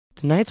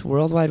Tonight's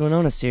Worldwide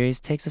Winona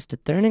series takes us to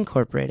Thern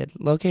Incorporated,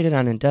 located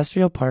on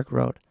Industrial Park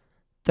Road.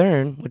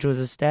 Thern, which was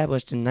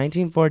established in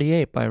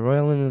 1948 by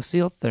Royal and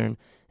Lucille Thern,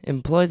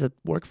 employs a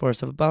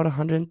workforce of about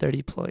 130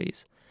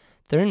 employees.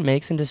 Thern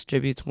makes and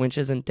distributes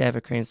winches and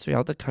davit cranes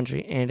throughout the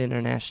country and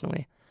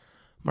internationally.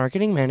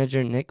 Marketing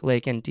manager Nick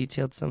Lakin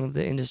detailed some of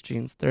the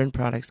industries Thern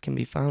products can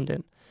be found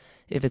in.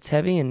 If it's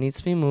heavy and needs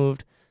to be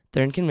moved,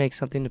 Thern can make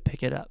something to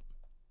pick it up.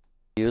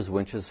 We use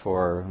winches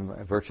for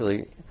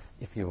virtually,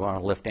 if you want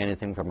to lift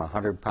anything from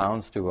 100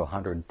 pounds to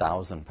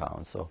 100,000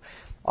 pounds. So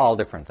all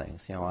different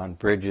things, you know, on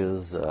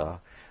bridges,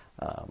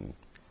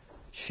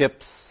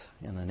 ships,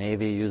 in the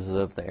Navy uses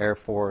it, the Air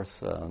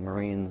Force,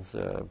 Marines,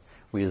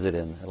 we use it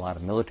in a lot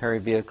of military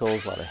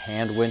vehicles, a lot of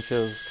hand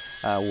winches,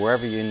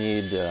 wherever you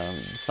need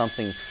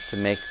something to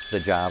make the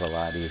job a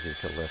lot easier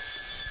to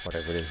lift,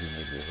 whatever it is you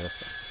need to be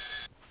lifting.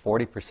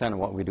 40% of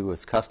what we do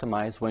is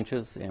customized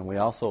winches, and we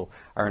also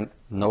are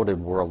noted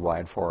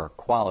worldwide for our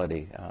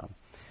quality.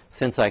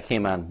 Since I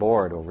came on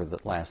board over the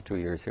last 2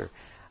 years here,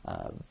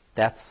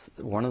 that's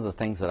one of the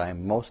things that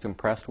I'm most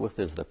impressed with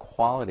is the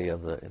quality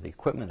of the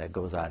equipment that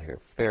goes out here.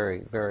 Very,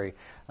 very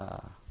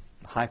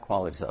high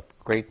quality stuff.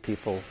 Great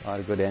people, a lot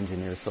of good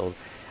engineers. So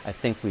I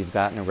think we've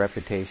gotten a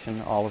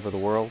reputation all over the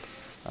world.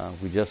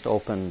 We just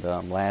opened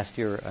last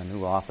year a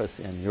new office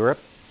in Europe,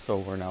 so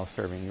we're now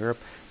serving Europe.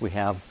 We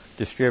have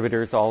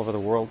distributors all over the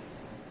world,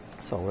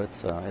 so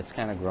it's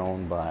kind of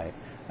grown by,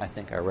 I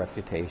think, our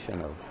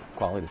reputation of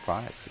quality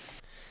products.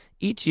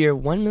 Each year,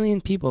 1 million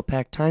people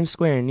pack Times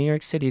Square in New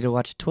York City to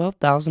watch a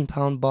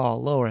 12,000-pound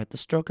ball lower at the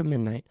stroke of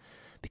midnight.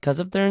 Because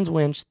of Thern's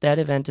winch, that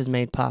event is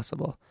made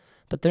possible.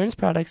 But Thern's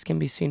products can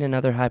be seen in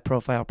other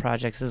high-profile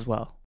projects as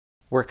well.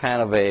 We're kind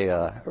of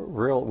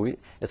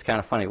it's kind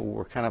of funny,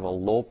 we're kind of a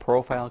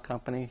low-profile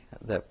company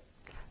that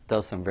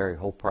does some very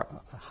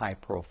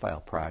high-profile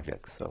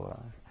projects. So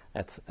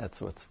that's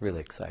what's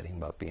really exciting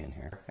about being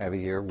here.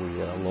 Every year we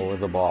lower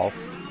the ball.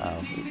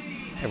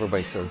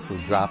 Everybody says we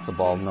drop the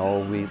ball.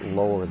 No, we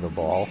lower the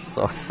ball.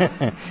 So,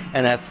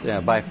 and that's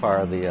by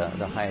far the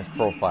highest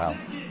profile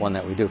one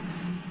that we do.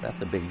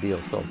 That's a big deal.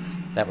 So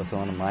that was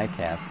one of my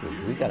tasks.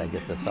 Is we got to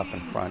get this up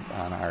in front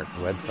on our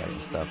website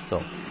and stuff.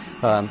 So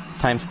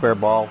Times Square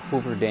ball,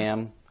 Hoover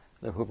Dam,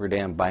 the Hoover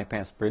Dam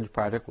bypass bridge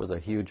project was a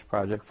huge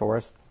project for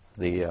us.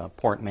 The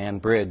Port Man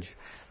Bridge,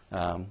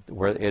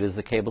 where it is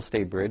a cable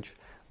stay bridge.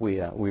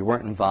 We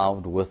weren't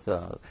involved with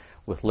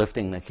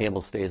lifting the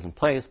cable stays in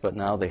place, but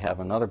now they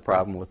have another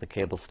problem with the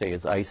cable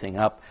stays icing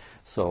up.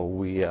 So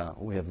we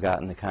have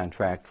gotten the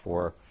contract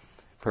for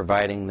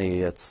providing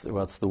it's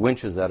the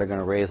winches that are going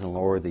to raise and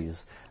lower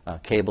these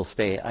cable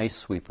stay ice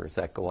sweepers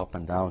that go up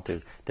and down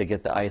to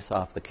get the ice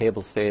off the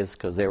cable stays,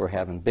 because they were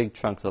having big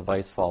chunks of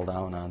ice fall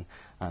down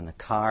on the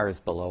cars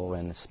below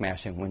and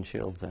smashing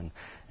windshields, and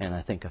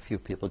I think a few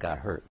people got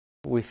hurt.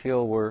 We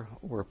feel we're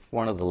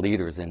one of the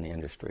leaders in the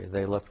industry.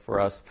 They look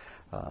for us,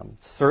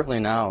 certainly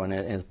now, and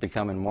it is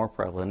becoming more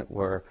prevalent,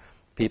 where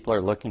people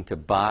are looking to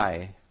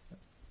buy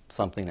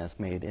something that's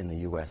made in the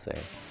USA.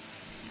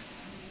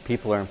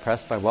 People are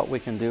impressed by what we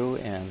can do,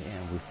 and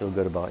we feel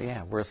good about,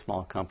 yeah, we're a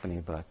small company,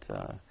 but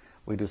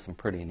we do some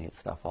pretty neat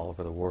stuff all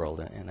over the world,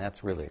 and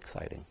that's really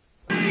exciting.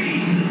 3,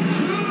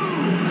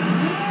 2,